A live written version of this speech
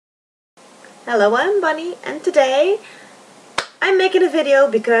Hello, I'm Bunny, and today I'm making a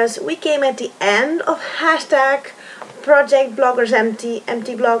video because we came at the end of hashtag Project Bloggers empty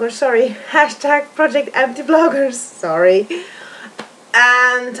bloggers, sorry, hashtag Project Empty Bloggers, sorry.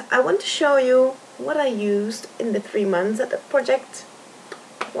 And I want to show you what I used in the 3 months that the project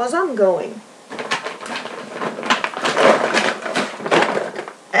was ongoing.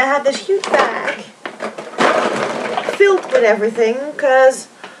 I had this huge bag filled with everything because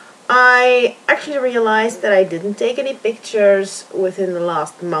I actually realized that I didn't take any pictures within the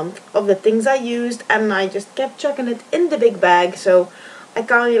last month of the things I used, and I just kept chucking it in the big bag, so I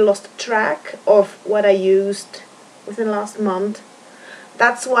kind of lost track of what I used within the last month.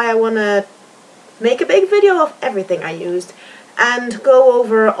 That's why I want to make a big video of everything I used and go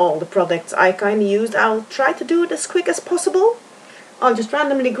over all the products I kind of used. I'll try to do it as quick as possible. I'll just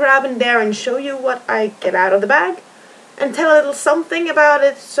randomly grab in there and show you what I get out of the bag and tell a little something about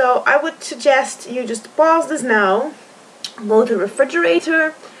it. So I would suggest you just pause this now, go to the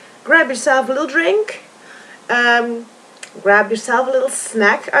refrigerator, grab yourself a little drink, grab yourself a little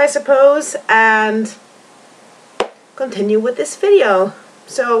snack, I suppose, and continue with this video.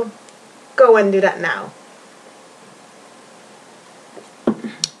 So go and do that now.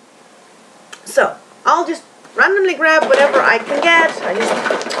 So I'll just randomly grab whatever I can get. I just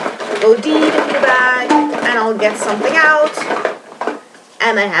go deep into the bag and I'll get something out.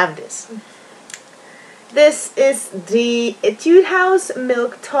 And I have this. This is the Etude House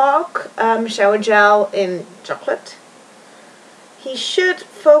Milk Talk shower gel in chocolate. He should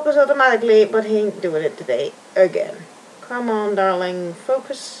focus automatically, but he ain't doing it today again. Come on, darling,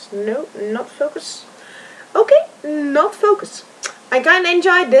 focus. No, not focus. Okay, not focus. I kind of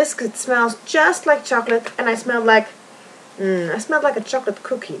enjoyed this because it smells just like chocolate, and I smelled like a chocolate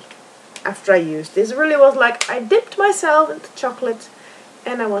cookie after I used this. It really was like I dipped myself into chocolate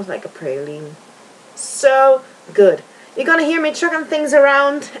and I was like a praline. So good. You're gonna hear me chucking things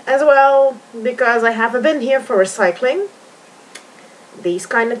around as well because I have a bin here for recycling. These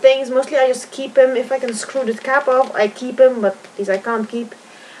kind of things, mostly I just keep them. If I can screw the cap off, I keep them, but these I can't keep.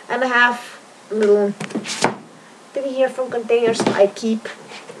 And I have a little thing here from containers I keep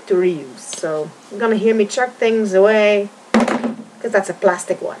to reuse. So you're gonna hear me chuck things away because that's a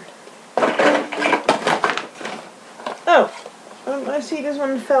plastic one. Oh, I see this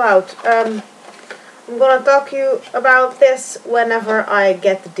one fell out. I'm gonna talk to you about this whenever I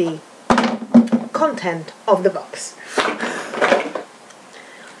get the content of the box.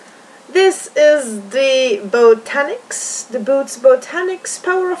 This is the Boots Botanics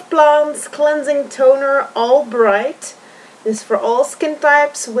Power of Plants Cleansing Toner All Bright. This is for all skin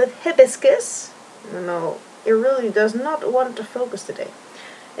types with hibiscus. No, it really does not want to focus today.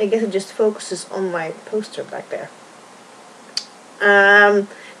 I guess it just focuses on my poster back there.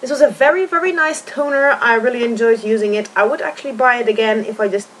 This was a very, very nice toner. I really enjoyed using it. I would actually buy it again if I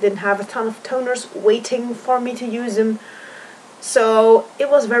just didn't have a ton of toners waiting for me to use them. So it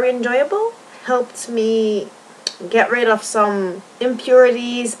was very enjoyable, helped me get rid of some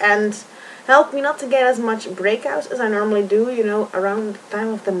impurities and helped me not to get as much breakouts as I normally do, you know, around the time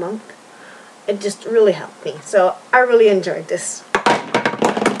of the month. It just really helped me, so I really enjoyed this.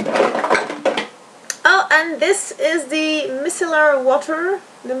 Oh, and this is the Micellar Water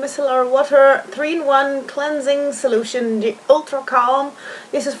 3-in-1 Cleansing Solution, the Ultra Calm.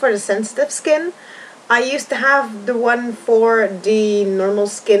 This is for the sensitive skin. I used to have the one for the normal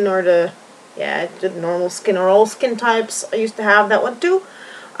skin or the normal skin or all skin types. I used to have that one too.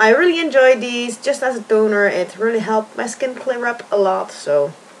 I really enjoyed these just as a toner. It really helped my skin clear up a lot,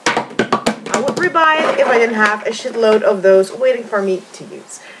 so I would rebuy it if I didn't have a shitload of those waiting for me to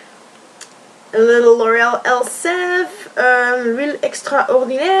use. A little L'Oreal Elseve, Real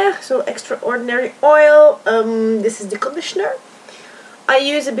Extraordinaire, so extraordinary oil. This is the conditioner. I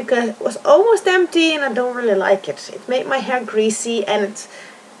use it because it was almost empty and I don't really like it. It made my hair greasy and it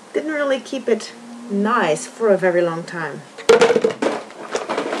didn't really keep it nice for a very long time.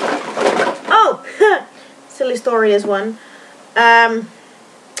 Oh! Silly story is one. I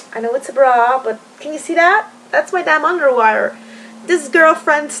know it's a bra, but can you see that? That's my damn underwire. This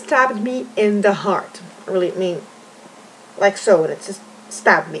girlfriend stabbed me in the heart. I really mean, like so, and it just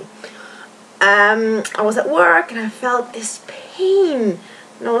stabbed me. I was at work and I felt this pain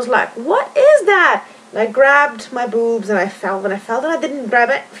and I was like, what is that? And I grabbed my boobs and I felt and I didn't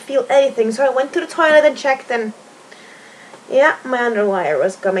feel anything, so I went to the toilet and checked, and yeah, my underwire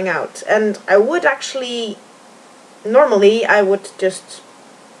was coming out. And I would actually, normally I would just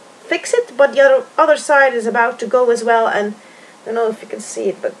fix it, but the other side is about to go as well, and I don't know if you can see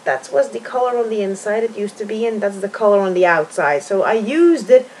it, but that was the color on the inside it used to be, and that's the color on the outside. So I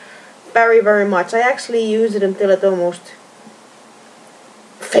used it very, very much. I actually used it until it almost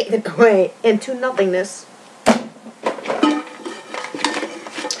faded away into nothingness.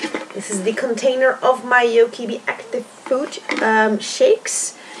 This is the container of my Yokibi Active Food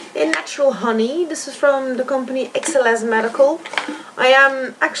shakes in natural honey. This is from the company XLS Medical. I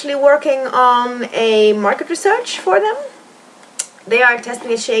am actually working on a market research for them. They are testing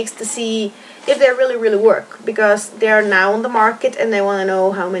the shakes to see if they really work, because they are now on the market and they want to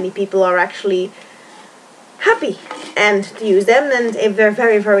know how many people are actually happy and to use them, and if they're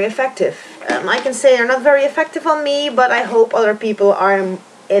very effective. I can say they're not very effective on me, but I hope other people are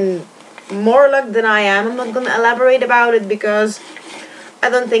in more luck than I am. I'm not going to elaborate about it because I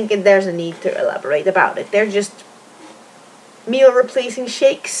don't think there's a need to elaborate about it. They're just meal replacing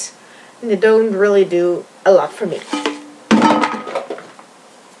shakes and they don't really do a lot for me.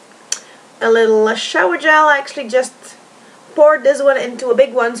 A little shower gel. I actually just poured this one into a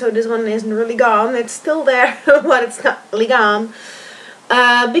big one, so this one isn't really gone. It's still there, but it's not really gone.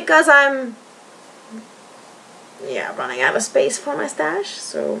 Because I'm running out of space for my stash,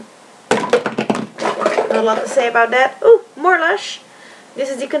 so not a lot to say about that. Ooh, more Lush. This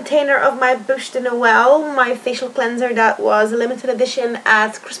is the container of my Bouche de Noël, my facial cleanser that was a limited edition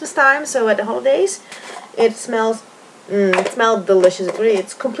at Christmas time, so at the holidays. It smells, it smelled delicious.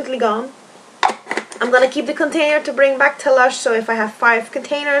 It's completely gone. I'm gonna keep the container to bring back to Lush, so if I have 5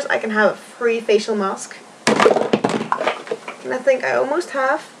 containers, I can have a free facial mask. And I think I almost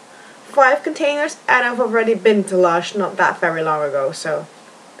have 5 containers, and I've already been to Lush not that very long ago, so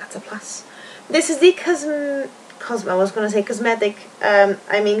that's a plus. This is the cosmetic,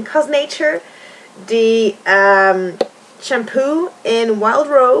 Cosnature, the shampoo in Wild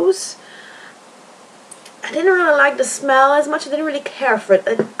Rose. I didn't really like the smell as much. I didn't really care for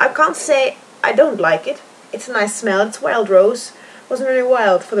it. I can't say I don't like it. It's a nice smell. It's Wild Rose. Wasn't really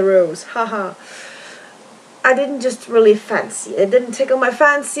wild for the rose. Haha. I didn't just really fancy it. It didn't tickle my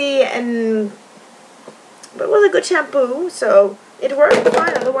fancy, but it was a good shampoo, so it worked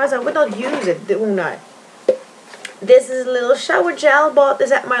fine. Otherwise I would not use it, wouldn't I? This is a little shower gel. Bought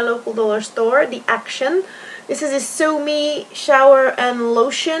this at my local dollar store, the Action. This is a Somi shower and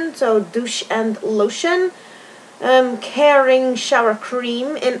lotion, so douche and lotion. Caring shower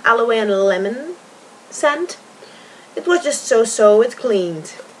cream in aloe and lemon scent. It was just so. It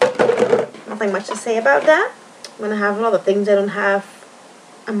cleaned. Nothing much to say about that. I'm gonna have a lot of things I don't have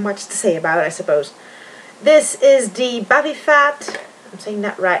much to say about, I suppose. This is the Bavifat. I'm saying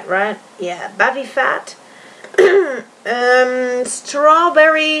that right? Yeah, Bavifat.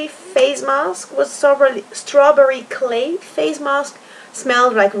 Strawberry face mask. Was strawberry clay face mask.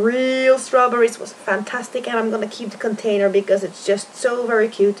 Smelled like real strawberries. Was fantastic, and I'm gonna keep the container because it's just so very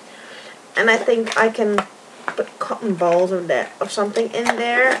cute. And I think I can put cotton balls or something in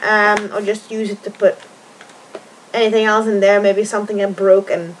there, or just use it to put anything else in there. Maybe something that broke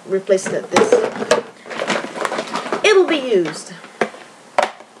and replace it with this. It'll be used.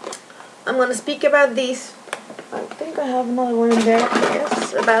 I'm gonna speak about these. I think I have another one in there.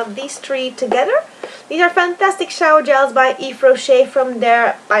 Yes, about these 3 together. These are fantastic shower gels by Yves Rocher from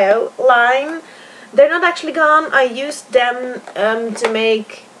their Bio line. They're not actually gone. I used them to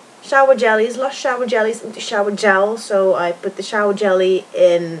make shower jellies, Lush shower jellies into shower gel. So I put the shower jelly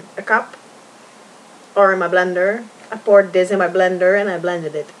in a cup or in my blender. I poured this in my blender and I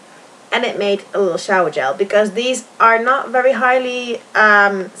blended it. And it made a little shower gel, because these are not very highly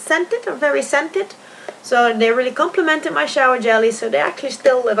scented or very scented. So they really complemented my shower jelly, so they actually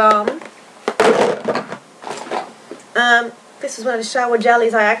still live on. This is one of the shower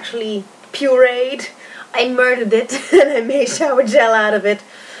jellies I actually pureed. I murdered it and I made shower gel out of it.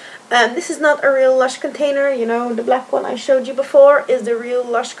 This is not a real Lush container. You know, the black one I showed you before is the real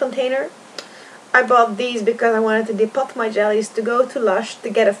Lush container. I bought these because I wanted to depot my jellies to go to Lush to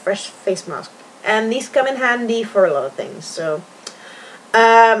get a fresh face mask. And these come in handy for a lot of things. So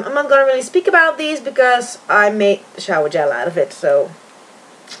I'm not going to really speak about these because I made the shower gel out of it. So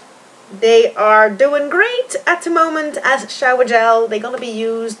they are doing great at the moment as shower gel. They're going to be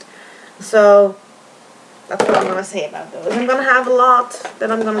used. So that's what I'm going to say about those. I'm going to have a lot that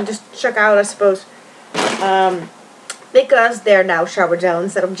I'm going to just chuck out, I suppose. Because they're now shower gel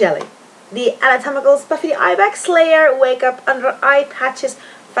instead of jelly. The Anatomicals Buffy the Ibex Slayer Wake Up Under Eye Patches.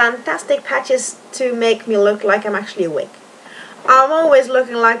 Fantastic patches to make me look like I'm actually awake. I'm always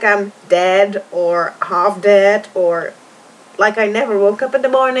looking like I'm dead or half dead or like I never woke up in the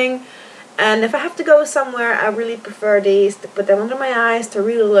morning. And if I have to go somewhere, I really prefer these to put them under my eyes to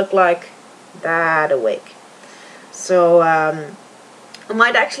really look like that awake. So I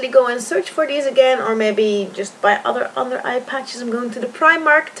might actually go and search for these again, or maybe just buy other eye patches. I'm going to the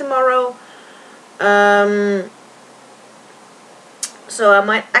Primark tomorrow. So I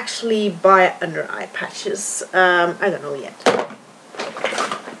might actually buy under eye patches. I don't know yet.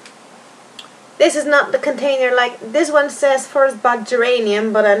 This is not the container, like this one says first bought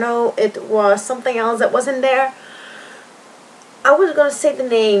geranium, but I know it was something else that was in there. I was gonna say the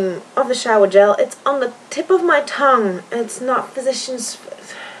name of the shower gel. It's on the tip of my tongue. It's not Physicians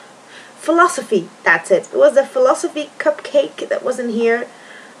Philosophy. That's it. It was the Philosophy cupcake that was in here.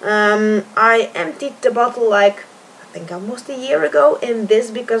 I emptied the bottle like I think almost a year ago in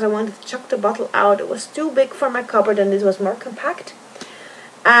this because I wanted to chuck the bottle out. It was too big for my cupboard and this was more compact.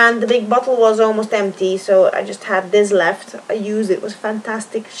 And the big bottle was almost empty, so I just had this left. I used it. It was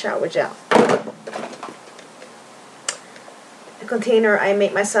fantastic shower gel. The container I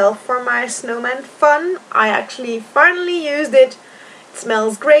made myself for my snowman fun. I actually finally used it. It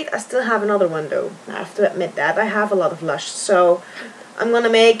smells great. I still have another one though. I have to admit that. I have a lot of Lush, so I'm gonna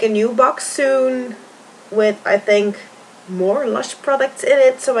make a new box soon with, I think, more Lush products in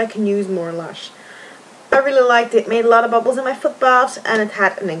it so I can use more Lush. I really liked it. Made a lot of bubbles in my foot bath and it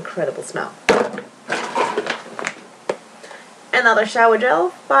had an incredible smell. Another shower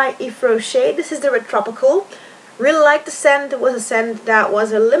gel by Yves Rocher. This is the Red Tropical. Really liked the scent. It was a scent that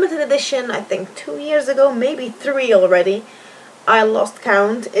was a limited edition, I think 2 years ago, maybe 3 already. I lost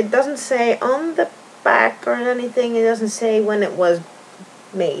count. It doesn't say on the back or anything. It doesn't say when it was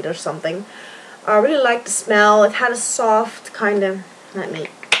made or something. I really liked the smell. It had a soft kind of, let me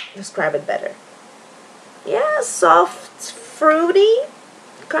describe it better. Yeah, soft, fruity,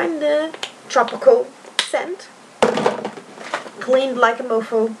 kind of tropical scent. Cleaned like a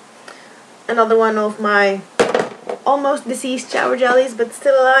mofo. Another one of my almost deceased shower jellies, but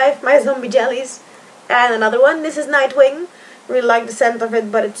still alive, my zombie jellies. And another one, this is Nightwing. Really like the scent of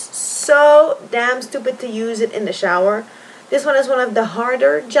it, but it's so damn stupid to use it in the shower. This one is one of the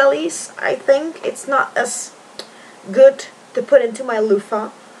harder jellies, I think. It's not as good to put into my loofah.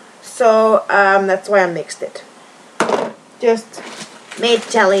 So that's why I mixed it. Just made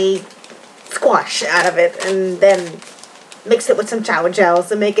jelly squash out of it and then mix it with some shower gels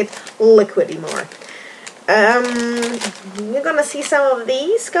to make it liquidy more. You're gonna see some of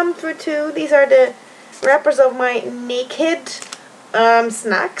these come through too. These are the wrappers of my Naked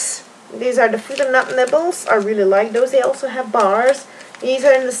snacks. These are the fruit and nut nibbles. I really like those. They also have bars. These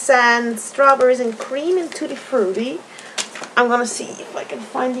are in the sand, strawberries and cream and tutti frutti. I'm gonna see if I can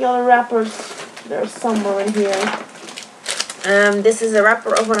find the other wrappers. They're somewhere in here. This is a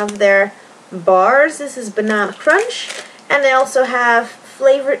wrapper of one of their bars. This is Banana Crunch, and they also have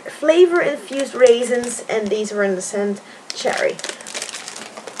flavor infused raisins, and these were in the scent cherry.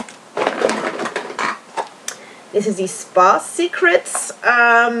 This is the Spa Secrets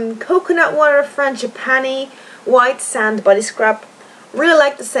coconut water frangipani white sand body scrub. Really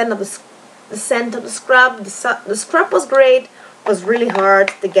like the scent of the scrub. The scrub was great. Was really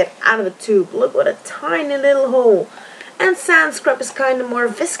hard to get out of the tube. Look what a tiny little hole. And sand scrub is kind of more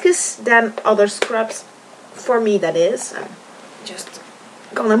viscous than other scrubs. For me, that is. I'm just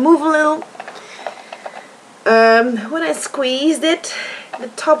gonna move a little. When I squeezed it, the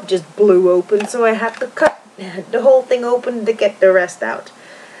top just blew open, so I had to cut the whole thing open to get the rest out.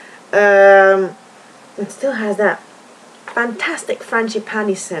 It still has that fantastic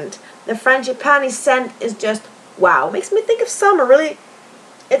frangipani scent. The frangipani scent is just wow. Makes me think of summer. Really,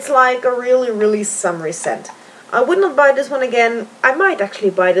 it's like a really summery scent. I would not buy this one again. I might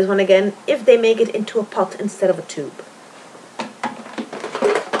actually buy this one again if they make it into a pot instead of a tube.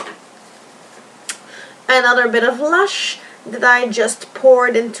 Another bit of Lush that I just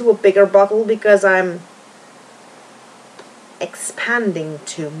poured into a bigger bottle because I'm expanding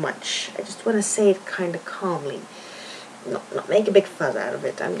too much. I just want to say it kind of calmly. Not make a big fuss out of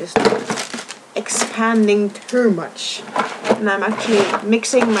it. I'm just expanding too much. And I'm actually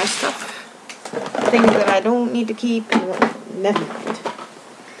mixing my stuff. Things that I don't need to keep. Never mind.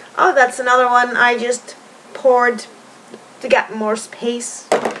 Oh, that's another one I just poured to get more space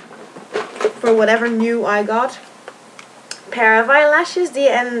for whatever new I got. Pair of eyelashes, the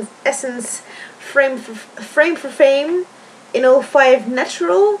Essence Frame for Fame in 05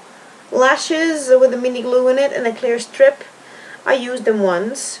 Natural lashes with a mini glue in it and a clear strip. I used them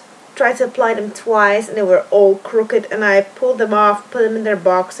once, tried to apply them twice, and they were all crooked, and I pulled them off, put them in their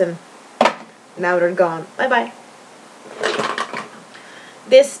box, and now they're gone. Bye bye.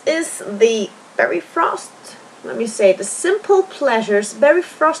 This is the Berry Frost, let me say, the Simple Pleasures Berry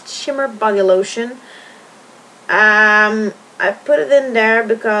Frost Shimmer Body Lotion. I put it in there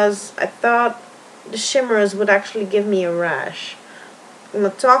because I thought the shimmers would actually give me a rash. I'm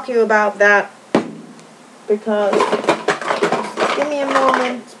going to talk to you about that because, just give me a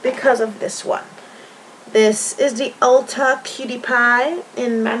moment, because of this one. This is the Ulta Cutie Pie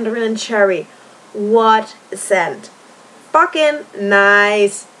in Mandarin and Cherry. What a scent. Fucking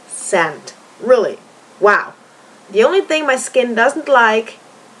nice scent. Really. Wow. The only thing my skin doesn't like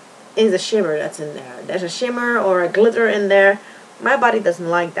is the shimmer that's in there. There's a shimmer or a glitter in there. My body doesn't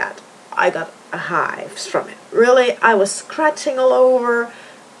like that. I got hives from it. Really, I was scratching all over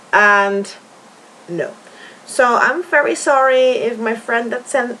and no. So I'm very sorry if my friend that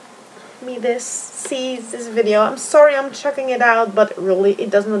sent me this sees this video. I'm sorry I'm chucking it out, but really it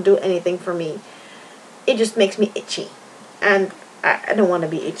does not do anything for me. It just makes me itchy. And I don't want to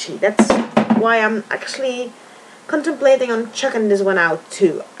be itchy. That's why I'm actually contemplating on chucking this one out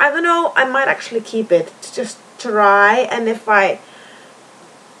too. I don't know, I might actually keep it to just try, and if I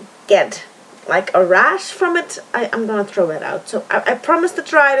get like a rash from it, I'm gonna throw it out. So I promise to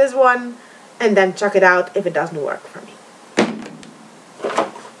try this one and then chuck it out if it doesn't work for me.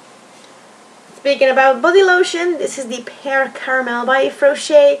 Speaking about body lotion, this is the Pear Caramel by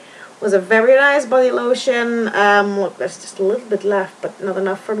Frochet. Was a very nice body lotion. Look, there's just a little bit left, but not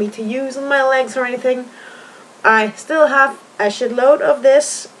enough for me to use on my legs or anything. I still have a shitload of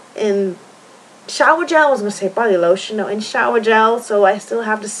this in shower gel. I was going to say body lotion, no, in shower gel. So I still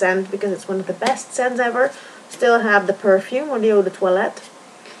have the scent because it's one of the best scents ever. Still have the perfume or the eau de toilette.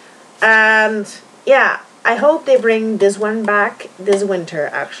 And yeah, I hope they bring this one back this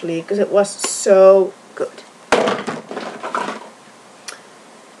winter actually, because it was so good.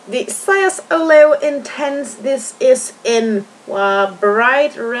 The Sias Oleo Intense, this is in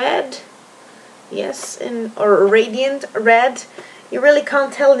bright red. Yes, or radiant red. You really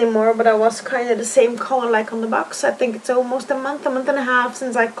can't tell anymore, but I was kind of the same color like on the box. I think it's almost a month and a half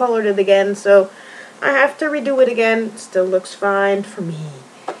since I colored it again, so I have to redo it again. Still looks fine for me.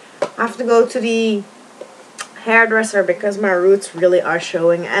 I have to go to the hairdresser because my roots really are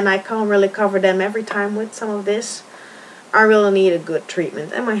showing, and I can't really cover them every time with some of this. I really need a good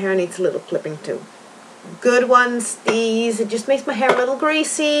treatment, and my hair needs a little clipping too. Good ones, these. It just makes my hair a little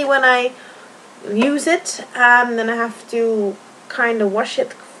greasy when I use it, and then I have to kind of wash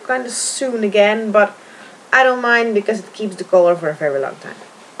it kind of soon again, but I don't mind because it keeps the color for a very long time.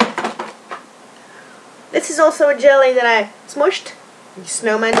 This is also a jelly that I smushed, the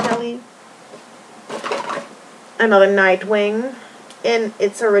snowman jelly. Another Nightwing in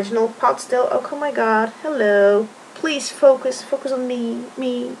its original pot still. Oh my god, hello. Please focus on me,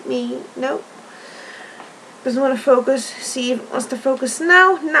 no. Doesn't want to focus. See if it wants to focus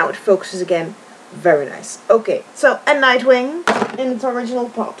now. Now it focuses again. Very nice. Okay, so a Nightwing in its original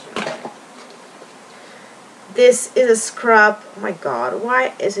pot. This is a scrub. Oh my god,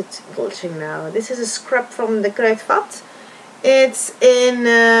 why is it glitching now? This is a scrub from the Kruidvat. It's in,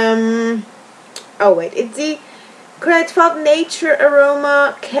 oh wait, it's the Kruidvat Nature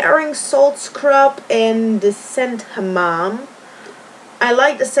Aroma Caring Salt Scrub in the scent Hammam. I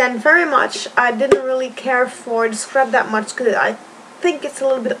like the scent very much. I didn't really care for the scrub that much because I think it's a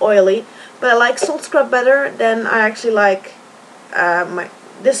little bit oily. But I like salt scrub better than I actually like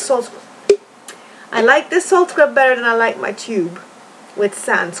this salt. I like this salt scrub better than I like my tube with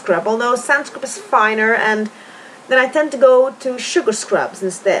sand scrub. Although sand scrub is finer, and then I tend to go to sugar scrubs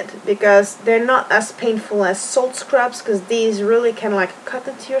instead because they're not as painful as salt scrubs, because these really can like cut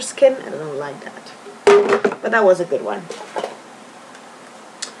into your skin, and I don't like that. But that was a good one.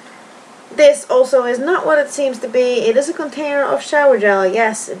 This also is not what it seems to be. It is a container of shower gel.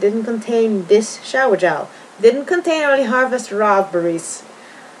 Yes, it didn't contain this shower gel. It didn't contain Early Harvest raspberries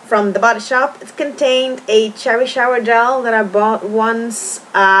from the Body Shop. It contained a cherry shower gel that I bought once,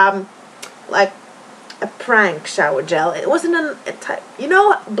 like a prank shower gel. It wasn't a type, you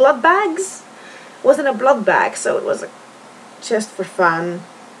know, blood bags? It wasn't a blood bag, so it was just for fun.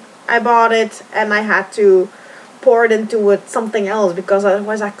 I bought it and I had to pour it into something else because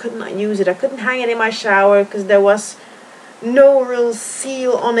otherwise I could not use it. I couldn't hang it in my shower because there was no real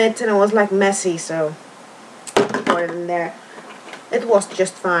seal on it and it was like messy, so I poured it in there. It was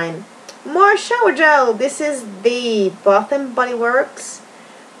just fine. More shower gel. This is the Bath & Body Works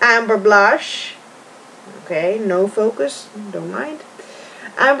Amber Blush. Okay, no focus, don't mind.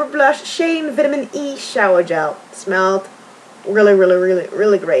 Amber Blush Shane Vitamin E Shower Gel. Smelled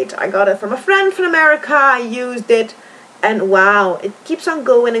really great. I got it from a friend from America. I used it, and wow, it keeps on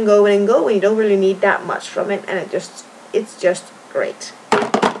going and going and going. You don't really need that much from it, and it's just great.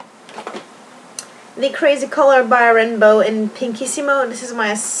 The Crazy Color by Rainbow in Pinkissimo. This is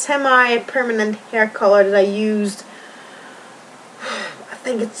my semi-permanent hair color that I used, I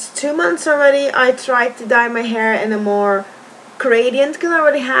think it's 2 months already. I tried to dye my hair in a more gradient, because I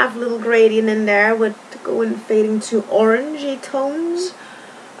already have a little gradient in there with going fading to orangey tones.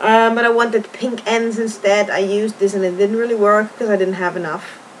 But I wanted pink ends instead. I used this and it didn't really work because I didn't have enough.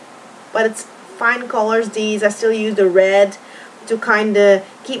 But it's fine colors, these. I still use the red to kind of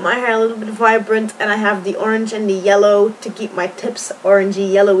keep my hair a little bit vibrant, and I have the orange and the yellow to keep my tips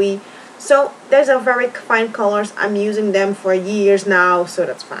orangey yellowy. So there's a very fine colors. I'm using them for years now, so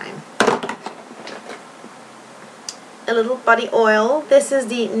that's fine. A little body oil. This is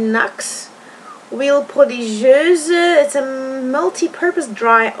the Nuxe Huile Prodigieuse. It's a multi-purpose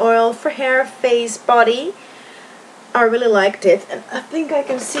dry oil for hair, face, body. I really liked it, and I think I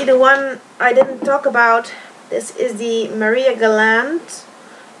can see the one I didn't talk about. This is the Maria Gallant.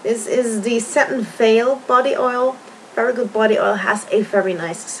 This is the Satin Veil body oil. Very good body oil, has a very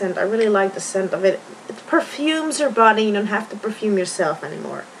nice scent. I really like the scent of it. It perfumes your body. You don't have to perfume yourself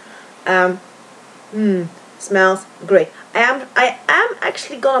anymore. Smells great. I am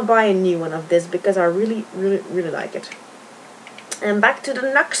actually gonna buy a new one of this because I really like it. And back to the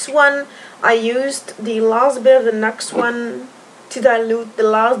Nuxe one, I used the last bit of the Nuxe one to dilute the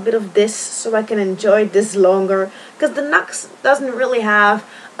last bit of this so I can enjoy this longer, because the Nuxe doesn't really have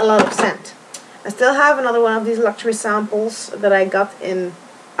a lot of scent. I still have another one of these luxury samples that I got in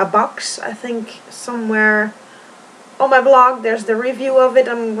a box, I think somewhere on my blog. There's the review of it.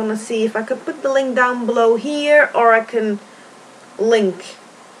 I'm gonna see if I could put the link down below here, or I can link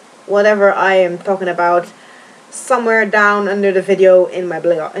whatever I am talking about somewhere down under the video in my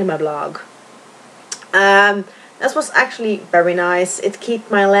blog. This was actually very nice. It kept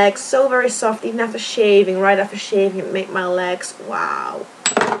my legs so very soft, even after shaving. Right after shaving, it made my legs wow.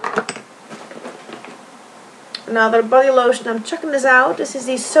 Another body lotion. I'm checking this out. This is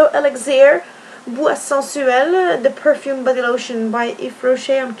the So Elixir Bois Sensuel, the perfume body lotion by Yves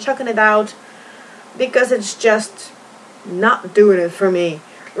Rocher. I'm checking it out because it's just not doing it for me.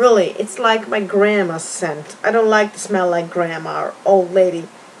 Really, it's like my grandma's scent. I don't like to smell like grandma or old lady.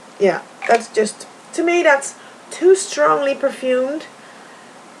 Yeah, that's just, to me, that's too strongly perfumed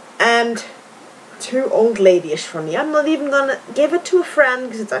and too old ladyish for me. I'm not even gonna give it to a friend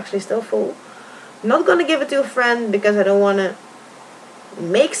because it's actually still full. I'm not gonna give it to a friend because I don't wanna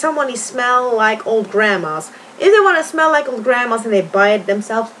make somebody smell like old grandmas. If they wanna smell like old grandmas and they buy it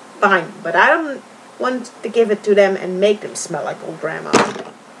themselves, fine. But I don't want to give it to them and make them smell like old grandmas.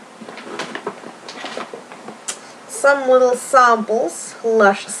 Some little samples,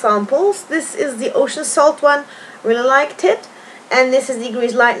 Lush samples. This is the Ocean Salt one. Really liked it. And this is the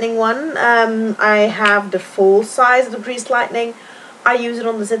Grease Lightning one. I have the full size of the Grease Lightning. I use it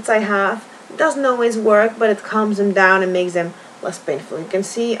on the zits I have. It doesn't always work, but it calms them down and makes them less painful. You can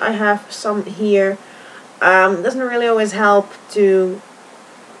see I have some here. Doesn't really always help to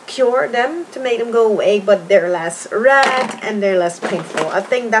cure them, to make them go away, but they're less red and they're less painful. I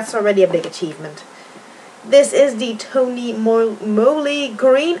think that's already a big achievement. This is the Tony Moly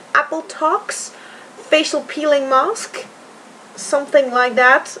Green Apple Tox Facial Peeling Mask. Something like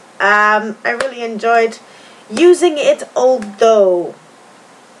that. I really enjoyed using it, although,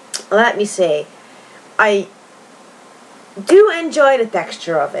 let me say, I do enjoy the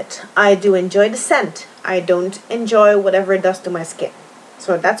texture of it. I do enjoy the scent. I don't enjoy whatever it does to my skin.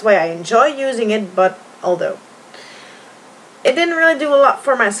 So that's why I enjoy using it, but although it didn't really do a lot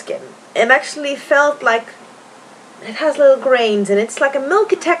for my skin. It actually felt like it has little grains and it's like a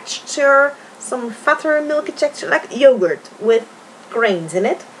milky texture, some fatter milky texture, like yogurt with grains in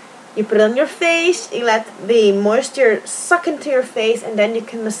it. You put it on your face, you let the moisture suck into your face, and then you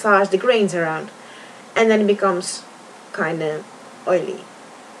can massage the grains around. And then it becomes kind of oily.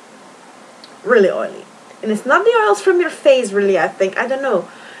 Really oily. And it's not the oils from your face, really, I think. I don't know.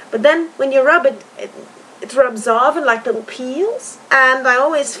 But then when you rub it, it rubs off in like little peels. And I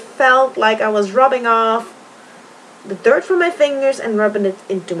always felt like I was rubbing off the dirt from my fingers and rubbing it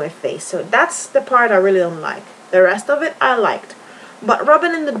into my face. So that's the part I really don't like. The rest of it I liked. But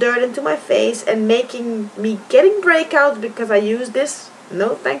rubbing in the dirt into my face and making me getting breakouts because I use this,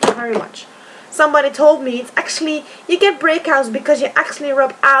 no thank you very much. Somebody told me it's actually, you get breakouts because you actually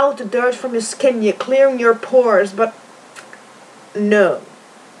rub out the dirt from your skin, you're clearing your pores, but no.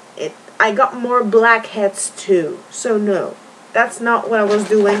 I got more blackheads too, so no. That's not what I was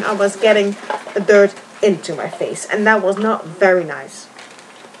doing. I was getting the dirt into my face, and that was not very nice.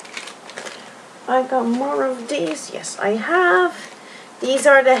 I got more of these. Yes, I have. These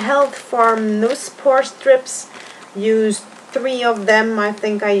are the Health Farm Nose Pore Strips. Used 3 of them. I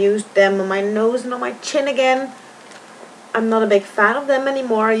think I used them on my nose and on my chin again. I'm not a big fan of them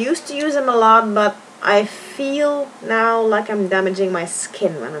anymore. I used to use them a lot, but I feel now like I'm damaging my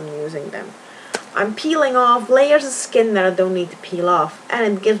skin when I'm using them. I'm peeling off layers of skin that I don't need to peel off, and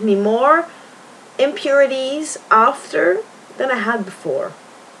it gives me more impurities after than I had before.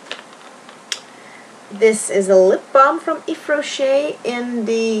 This is a lip balm from Yves Rocher in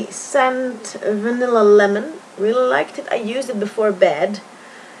the scent Vanilla Lemon. Really liked it. I used it before bed.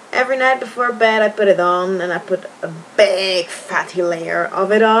 Every night before bed I put it on, and I put a big fatty layer of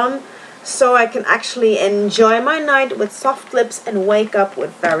it on, so I can actually enjoy my night with soft lips and wake up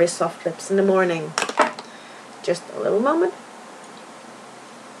with very soft lips in the morning. Just a little moment.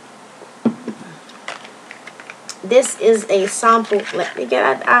 This is a sample, let me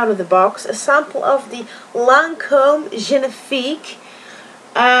get it out of the box, a sample of the Lancôme Genifique,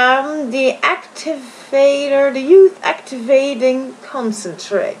 the activator, the youth activating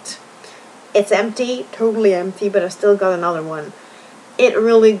concentrate. It's empty, totally empty, but I still got another one. It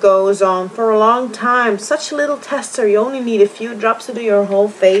really goes on for a long time. Such a little tester, you only need a few drops to do your whole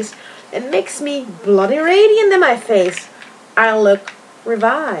face. It makes me bloody radiant in my face. I look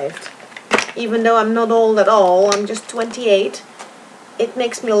revived. Even though I'm not old at all, I'm just 28. It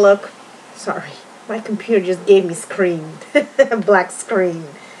makes me look, sorry, my computer just gave me screen, a black screen,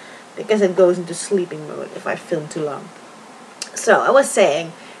 because it goes into sleeping mode if I film too long. So I was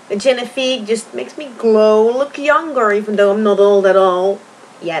saying, the Genifique just makes me glow, look younger, even though I'm not old at all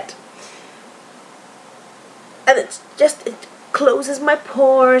yet. And it's just, it closes my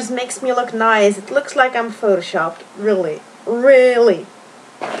pores, makes me look nice. It looks like I'm photoshopped, really, really.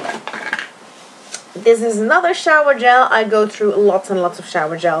 This is another shower gel. I go through lots and lots of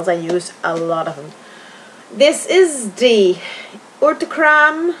shower gels. I use a lot of them. This is the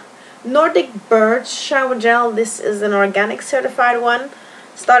Urtekram Nordic Birch shower gel. This is an organic certified one.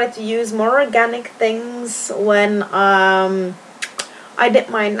 Started to use more organic things when I did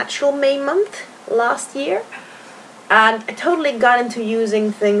my natural May month last year. And I totally got into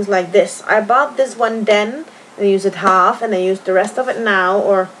using things like this. I bought this one then, and I used it half, and I used the rest of it now,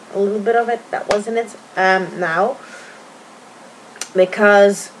 or a little bit of it that was in it now,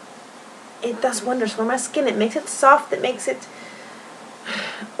 because it does wonders for my skin. It makes it soft, it makes it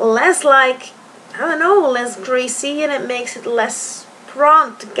less like, I don't know, less greasy, and it makes it less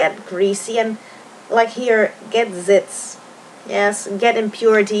prone to get greasy and, like here, get zits. Yes, get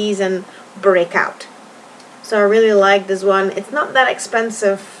impurities and break out. So I really like this one. It's not that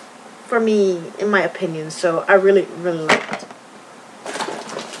expensive for me, in my opinion, so I really, really like it.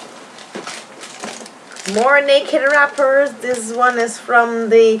 More naked wrappers. This one is from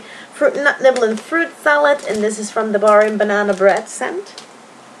the Fruit Nut Nibble and Fruit Salad, and this is from the Bar and Banana Bread scent.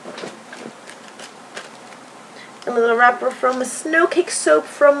 A little wrapper from a Snow Cake soap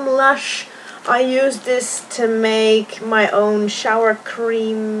from Lush. I use this to make my own shower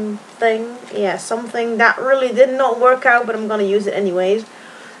cream thing. Yeah, something that really did not work out, but I'm gonna use it anyways.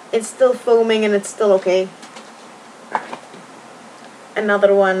 It's still foaming and it's still okay.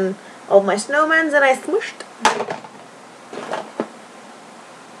 Another one of my snowmans that I smushed.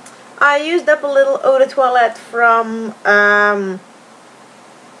 I used up a little eau de toilette from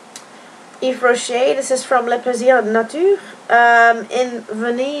Yves Rocher. This is from Le Plaisir de Nature in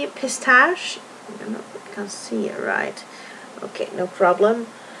vanille pistache. I don't know if you can see it right. Okay, no problem.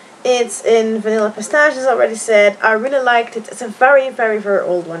 It's in vanilla pistache, as I already said. I really liked it. It's a very, very, very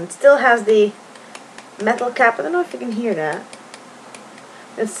old one. It still has the metal cap. I don't know if you can hear that.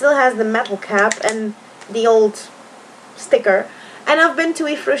 It still has the metal cap and the old sticker. And I've been to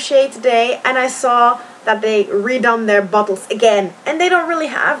Yves Rocher today, and I saw that they redone their bottles again. And they don't really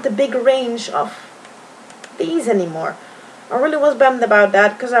have the big range of these anymore. I really was bummed about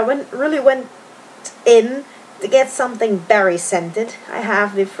that, because I really went in to get something berry scented. I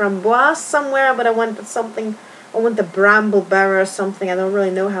have the framboise somewhere, but I wanted something, I want the brambleberry or something. I don't really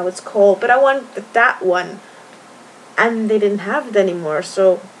know how it's called, but I wanted that one. And they didn't have it anymore,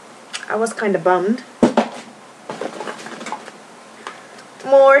 so I was kind of bummed.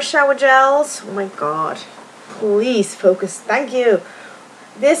 More shower gels. Oh my god. Please focus. Thank you.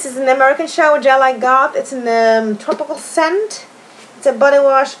 This is an American shower gel I got. It's in tropical scent. It's a body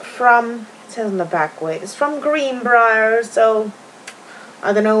wash from, it says on the back, wait, it's from Greenbrier, so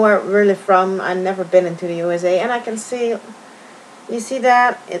I don't know where it's really from. I've never been into the USA, and I can see, you see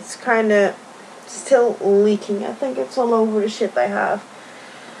that? It's kind of still leaking. I think it's all over the shit I have.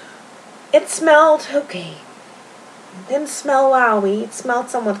 It smelled okay. It didn't smell wowy. It smelled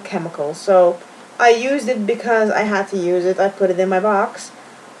somewhat chemical, so I used it because I had to use it. I put it in my box,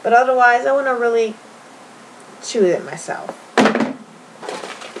 but otherwise I want to really choose it myself.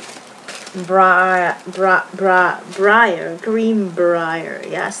 Greenbrier.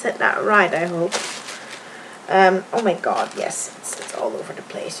 Yeah, I said that right, I hope. Oh my god, yes, it's all over the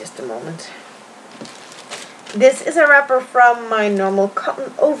place. Just a moment. This is a wrapper from my normal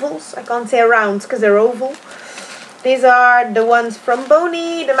cotton ovals. I can't say rounds because they're oval. These are the ones from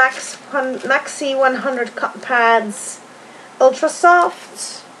Boney, the Maxi 100 cotton pads, ultra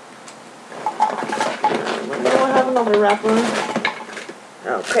soft. I have another wrapper.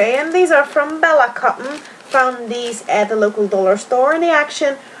 Okay, and these are from Bella Cotton. Found these at the local dollar store in the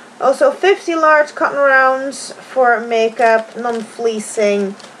Action. Also 50 large cotton rounds for makeup,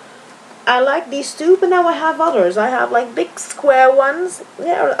 non-fleecing. I like these too, but now I have others. I have like big square ones.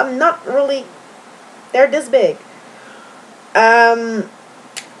 Yeah, I'm not really, they're this big.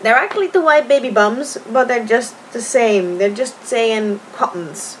 They're actually the white baby bums, but they're just the same. They're just saying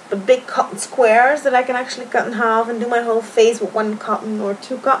cottons, but big cotton squares that I can actually cut in half and do my whole face with one cotton or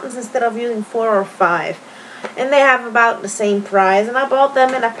two cottons instead of using 4 or 5. And they have about the same price, and I bought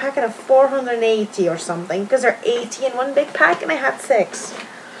them in a packet of 480 or something, because they're 80 in one big pack, and I had 6.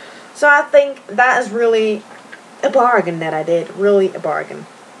 So I think that is really a bargain that I did, really a bargain.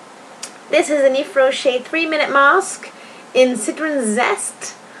 This is an Yves Rocher 3-minute mask in Citron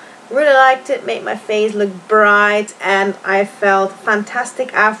Zest. Really liked it, made my face look bright, and I felt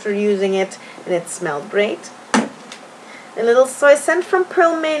fantastic after using it, and it smelled great. A little soy scent from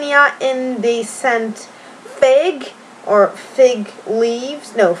Pearl Mania in the scent Fig, or Fig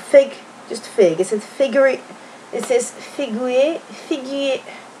Leaves. No, Fig, just Fig. It says Figuier. It says Figuier.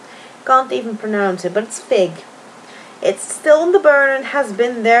 Can't even pronounce it, but it's Fig. It's still on the burner and has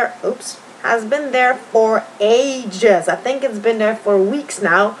been there. Oops. Has been there for ages. I think it's been there for weeks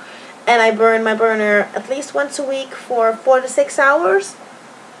now, and I burn my burner at least once a week for 4 to 6 hours.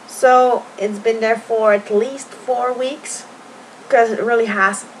 So it's been there for at least 4 weeks, because it really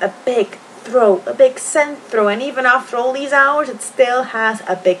has a big throw, a big scent throw, and even after all these hours it still has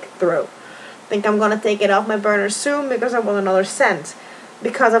a big throw. I think I'm gonna take it off my burner soon because I want another scent.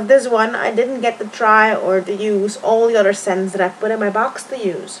 Because of this one I didn't get to try or to use all the other scents that I put in my box to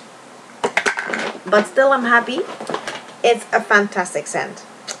use. But still I'm happy. It's a fantastic scent.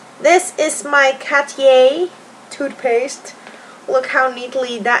 This is my Cartier toothpaste. Look how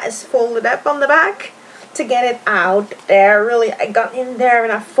neatly that is folded up on the back to get it out there. Really, I got in there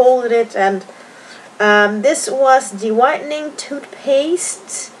and I folded it, and this was the whitening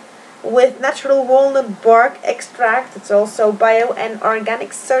toothpaste with natural walnut bark extract. It's also bio and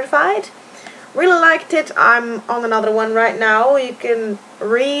organic certified. Really liked it. I'm on another one right now. You can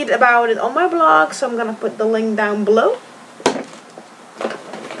read about it on my blog, so I'm gonna put the link down below.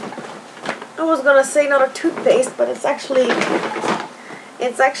 I was gonna say another toothpaste, but it's actually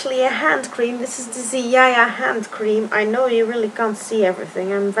a hand cream. This is the Ziaya hand cream. I know you really can't see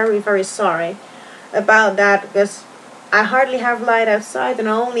everything. I'm very, very sorry about that, because I hardly have light outside and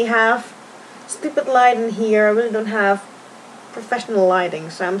I only have stupid light in here. I really don't have professional lighting,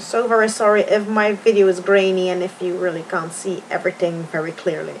 so I'm so very sorry if my video is grainy and if you really can't see everything very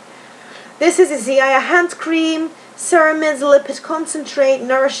clearly. This is a Ziaya hand cream, Ceramides lipid concentrate,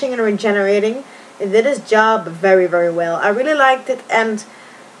 nourishing and regenerating. It did its job very, very well. I really liked it, and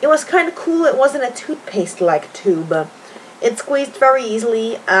it was kind of cool. It wasn't a toothpaste-like tube. It squeezed very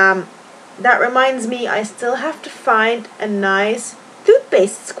easily. That reminds me, I still have to find a nice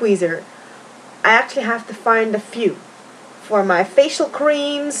toothpaste squeezer. I actually have to find a few for my facial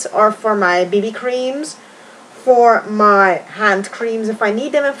creams or for my BB creams, for my hand creams if I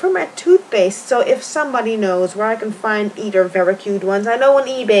need them, and for my toothpaste. So if somebody knows where I can find either very cute ones, I know on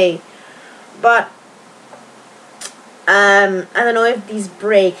eBay, but I don't know if these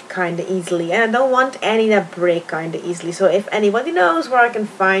break kind of easily, and I don't want any that break kind of easily. So if anybody knows where I can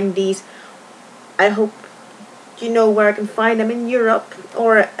find these, I hope you know where I can find them in Europe,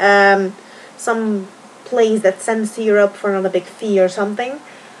 or some place that sends to Europe for not a big fee or something.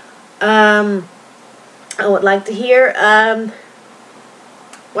 I would like to hear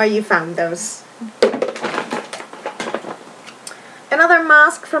where you found those. Another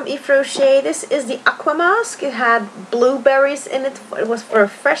mask from Yves Rocher. This is the Aqua Mask. It had blueberries in it. It was for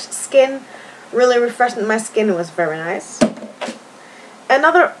fresh skin. Really refreshed my skin. It was very nice.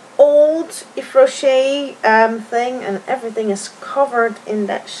 Another old Yves Rocher thing, and everything is covered in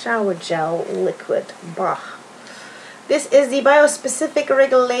that shower gel liquid. Bah. This is the Biospecific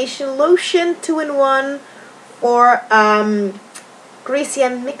Regulation Lotion 2-in-1 for greasy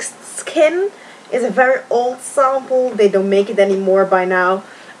and mixed skin. It's a very old sample. They don't make it anymore by now.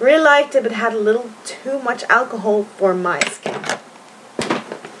 Really liked it, but had a little too much alcohol for my skin.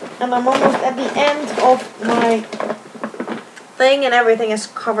 And I'm almost at the end of my thing, and everything is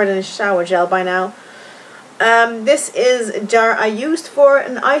covered in shower gel by now. This is a jar I used for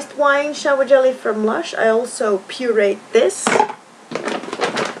an iced wine shower jelly from Lush. I also pureed this.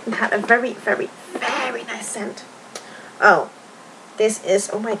 It had a very, very, very nice nice scent. Oh, this is,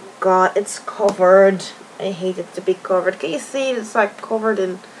 oh my god, it's covered. I hate it to be covered. Can you see it's like covered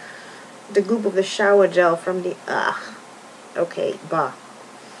in the goop of the shower gel from the, okay, bah.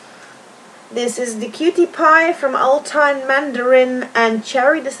 This is the Cutie Pie from Alpine Mandarin and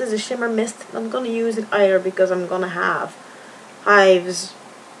Cherry. This is a shimmer mist. I'm gonna use it either because I'm gonna have hives,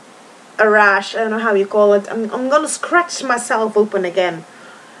 a rash, I don't know how you call it. I'm gonna scratch myself open again.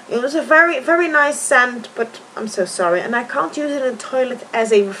 It was a very, very nice scent, but I'm so sorry. And I can't use it in the toilet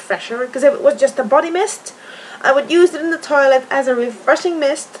as a refresher, because if it was just a body mist, I would use it in the toilet as a refreshing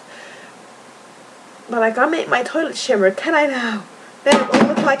mist. But I can't make my toilet shimmer, can I now? Then it will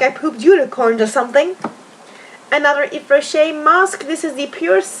look like I pooped unicorns or something. Another Yves Rocher mask. This is the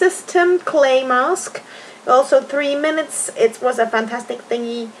Pure System Clay Mask. Also 3 minutes. It was a fantastic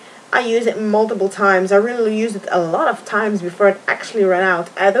thingy. I use it multiple times. I really used it a lot of times before it actually ran out.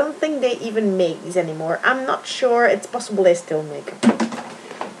 I don't think they even make these anymore. I'm not sure. It's possible they still make them.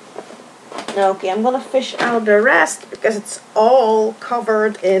 Okay, I'm gonna fish out the rest because it's all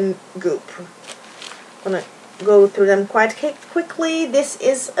covered in goop. I'm gonna go through them quite quickly. This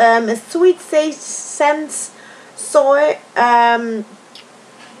is a Sweet Sage Scents Soy, and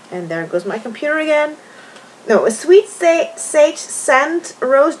there goes my computer again. No, a Sweet Sage Scent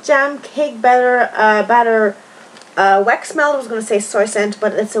Rose Jam Cake Batter Wax Melt. I was gonna say soy scent,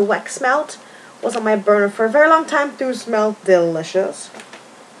 but it's a wax melt. Was on my burner for a very long time to smell delicious.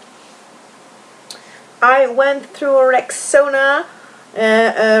 I went through a Rexona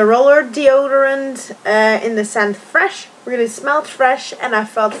roller deodorant in the scent Fresh. Really smelled fresh, and I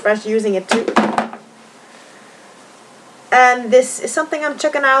felt fresh using it too. And this is something I'm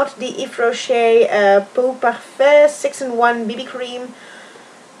checking out, the Yves Rocher Peau Parfait 6-in-1 BB Cream.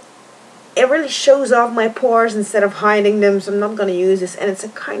 It really shows off my pores instead of hiding them, so I'm not going to use this. And it's a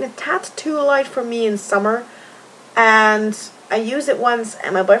kind of tad too light for me in summer. And I used it once,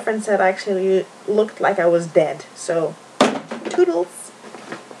 and my boyfriend said I actually looked like I was dead. So, toodles.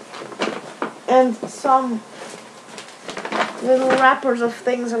 And some little wrappers of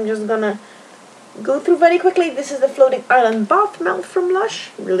things I'm just gonna go through very quickly. This is the Floating Island Bath Melt from Lush.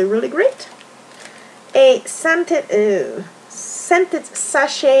 Really, really great. A scented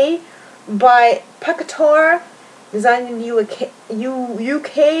sachet by Puckator, designed in the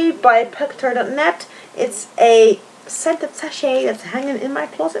UK by Puckator.net. It's a scented sachet that's hanging in my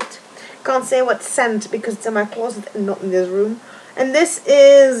closet. Can't say what scent because it's in my closet and not in this room. And this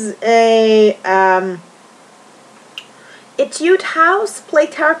is a Etude House Play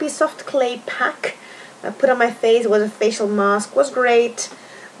Therapy Soft Clay Pack. I put on my face. It was a facial mask. Was great,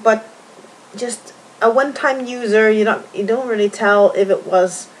 but just a one-time user. You don't really tell if it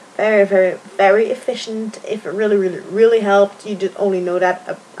was very, very, very efficient. If it really, really, really helped, you just only know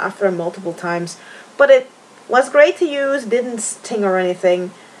that after multiple times. But it was great to use. Didn't sting or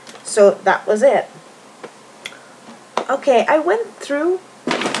anything. So that was it. Okay, I went through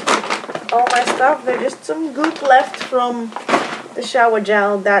all my stuff. There's just some goop left from the shower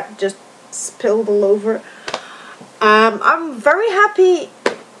gel that just spilled all over. I'm very happy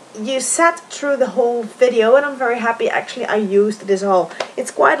you sat through the whole video, and I'm very happy actually I used this all.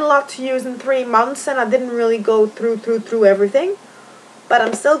 It's quite a lot to use in 3 months, and I didn't really go through everything. But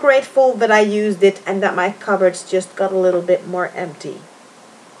I'm still grateful that I used it and that my cupboards just got a little bit more empty.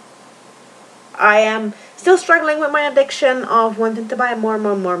 I am still struggling with my addiction of wanting to buy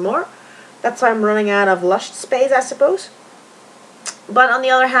more. That's why I'm running out of Lush space, I suppose. But on the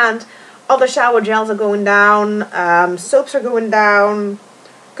other hand, other shower gels are going down, soaps are going down,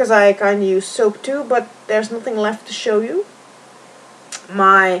 because I kind of use soap too, but there's nothing left to show you.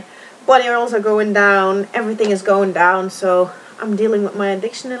 My body oils are going down, everything is going down, so I'm dealing with my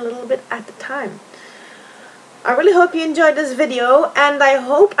addiction a little bit at the time. I really hope you enjoyed this video, and I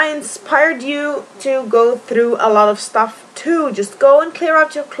hope I inspired you to go through a lot of stuff too. Just go and clear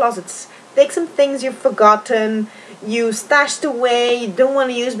out your closets. Take some things you've forgotten, you stashed away, you don't want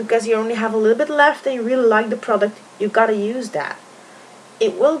to use because you only have a little bit left and you really like the product. You gotta use that.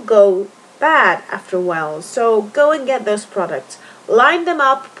 It will go bad after a while, so go and get those products. Line them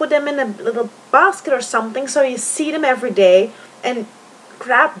up, put them in a little basket or something so you see them every day, and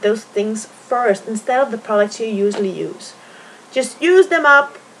grab those things first instead of the products you usually use. Just use them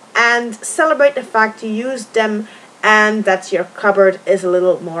up and celebrate the fact you used them and that your cupboard is a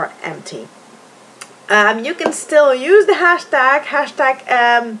little more empty. You can still use the hashtag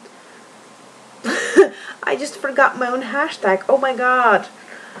I just forgot my own hashtag. Oh my god.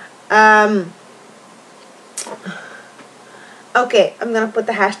 Okay, I'm gonna put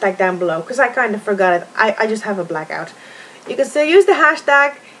the hashtag down below because I kind of forgot it. I just have a blackout. You can still use the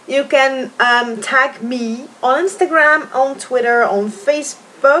hashtag. You can tag me on Instagram, on Twitter, on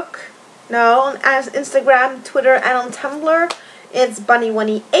Facebook. No, on Instagram, Twitter, and on Tumblr. It's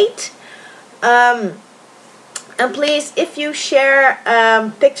Bunny1E8. And please, if you share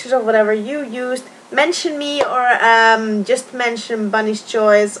pictures of whatever you used, mention me, or just mention Bunny's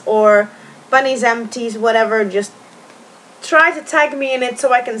Choice or Bunny's Empties, whatever. Just try to tag me in it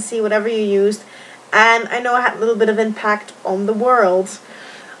so I can see whatever you used. And I know I had a little bit of impact on the world.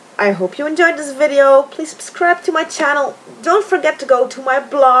 I hope you enjoyed this video. Please subscribe to my channel. Don't forget to go to my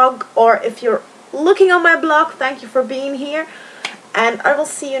blog, or if you're looking on my blog, thank you for being here. And I will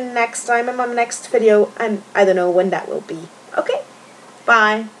see you next time in my next video, and I don't know when that will be. Okay?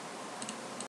 Bye.